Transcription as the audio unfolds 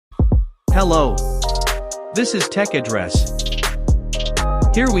Hello. This is Tech Address.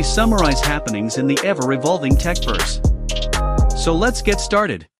 Here we summarize happenings in the ever-evolving techverse. So let's get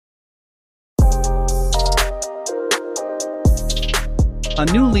started. A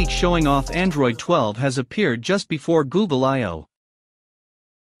new leak showing off Android 12 has appeared just before Google I/O.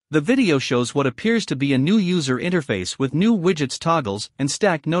 The video shows what appears to be a new user interface with new widgets, toggles, and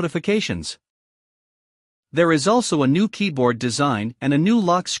stacked notifications. There is also a new keyboard design and a new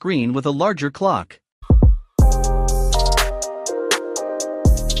lock screen with a larger clock.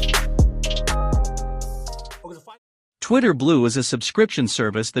 Twitter Blue is a subscription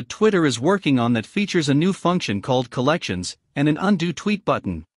service that Twitter is working on that features a new function called Collections and an undo tweet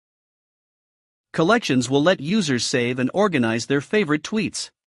button. Collections will let users save and organize their favorite tweets.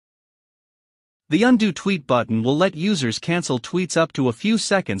 The undo tweet button will let users cancel tweets up to a few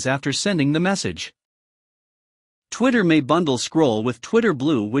seconds after sending the message. Twitter may bundle Scroll with Twitter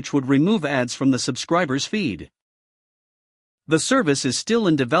Blue, which would remove ads from the subscriber's feed. The service is still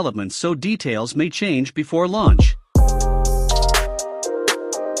in development, so details may change before launch.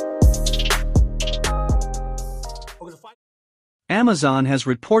 Amazon has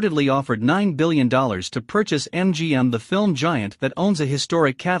reportedly offered $9 billion to purchase MGM, the film giant that owns a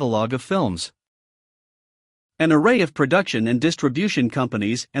historic catalog of films, an array of production and distribution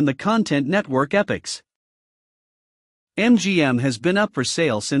companies, and the content network Epix. MGM has been up for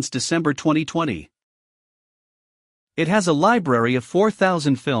sale since December 2020. It has a library of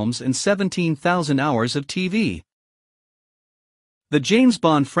 4,000 films and 17,000 hours of TV. The James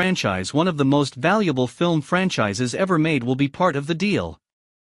Bond franchise, one of the most valuable film franchises ever made, will be part of the deal.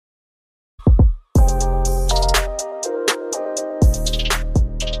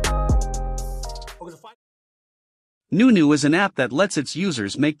 NewNew is an app that lets its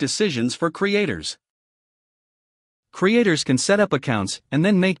users make decisions for creators. Creators can set up accounts and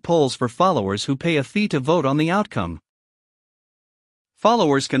then make polls for followers who pay a fee to vote on the outcome.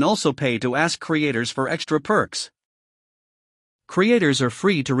 Followers can also pay to ask creators for extra perks. Creators are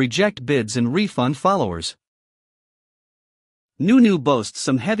free to reject bids and refund followers. NewNew boasts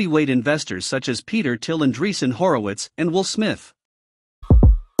some heavyweight investors such as Peter Thiel, Andreessen Horowitz, and Will Smith.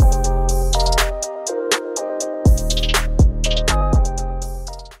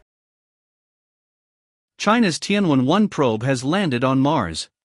 China's Tianwen-1 probe has landed on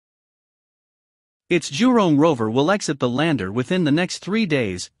Mars. Its Zhurong rover will exit the lander within the next 3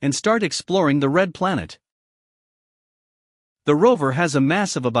 days and start exploring the red planet. The rover has a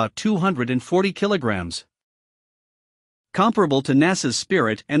mass of about 240 kilograms, comparable to NASA's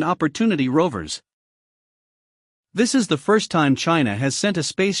Spirit and Opportunity rovers. This is the first time China has sent a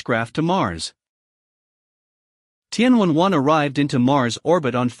spacecraft to Mars. Tianwen-1 arrived into Mars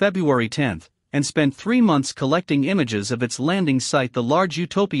orbit on February 10 and spent 3 months collecting images of its landing site, the large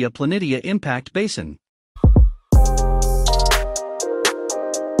Utopia Planitia impact basin.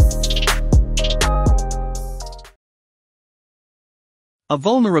 A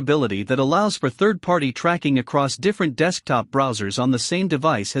vulnerability that allows for third-party tracking across different desktop browsers on the same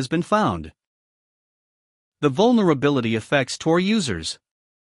device has been found. The vulnerability affects Tor users.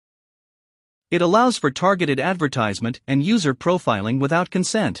 It allows for targeted advertisement and user profiling without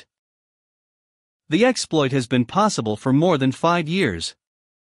consent. The exploit has been possible for more than 5 years,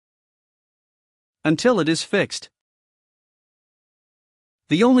 until it is fixed.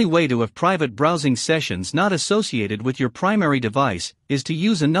 The only way to have private browsing sessions not associated with your primary device is to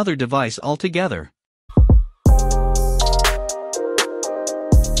use another device altogether.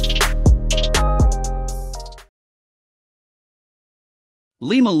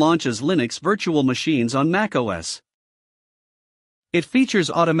 LIMA launches Linux virtual machines on macOS. It features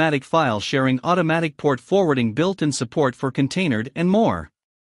automatic file sharing, automatic port forwarding, built-in support for containered, and more.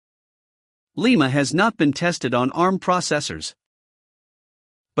 LIMA has not been tested on ARM processors,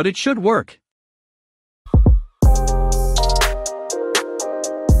 but it should work.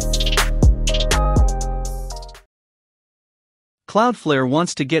 Cloudflare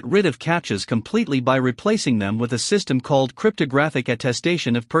wants to get rid of CAPTCHAs completely by replacing them with a system called cryptographic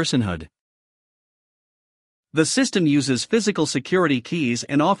attestation of personhood. The system uses physical security keys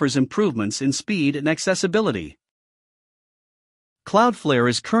and offers improvements in speed and accessibility. Cloudflare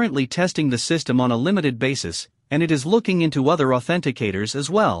is currently testing the system on a limited basis, and it is looking into other authenticators as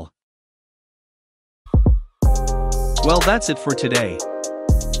well. Well, that's it for today.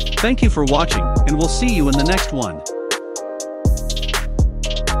 Thank you for watching, and we'll see you in the next one.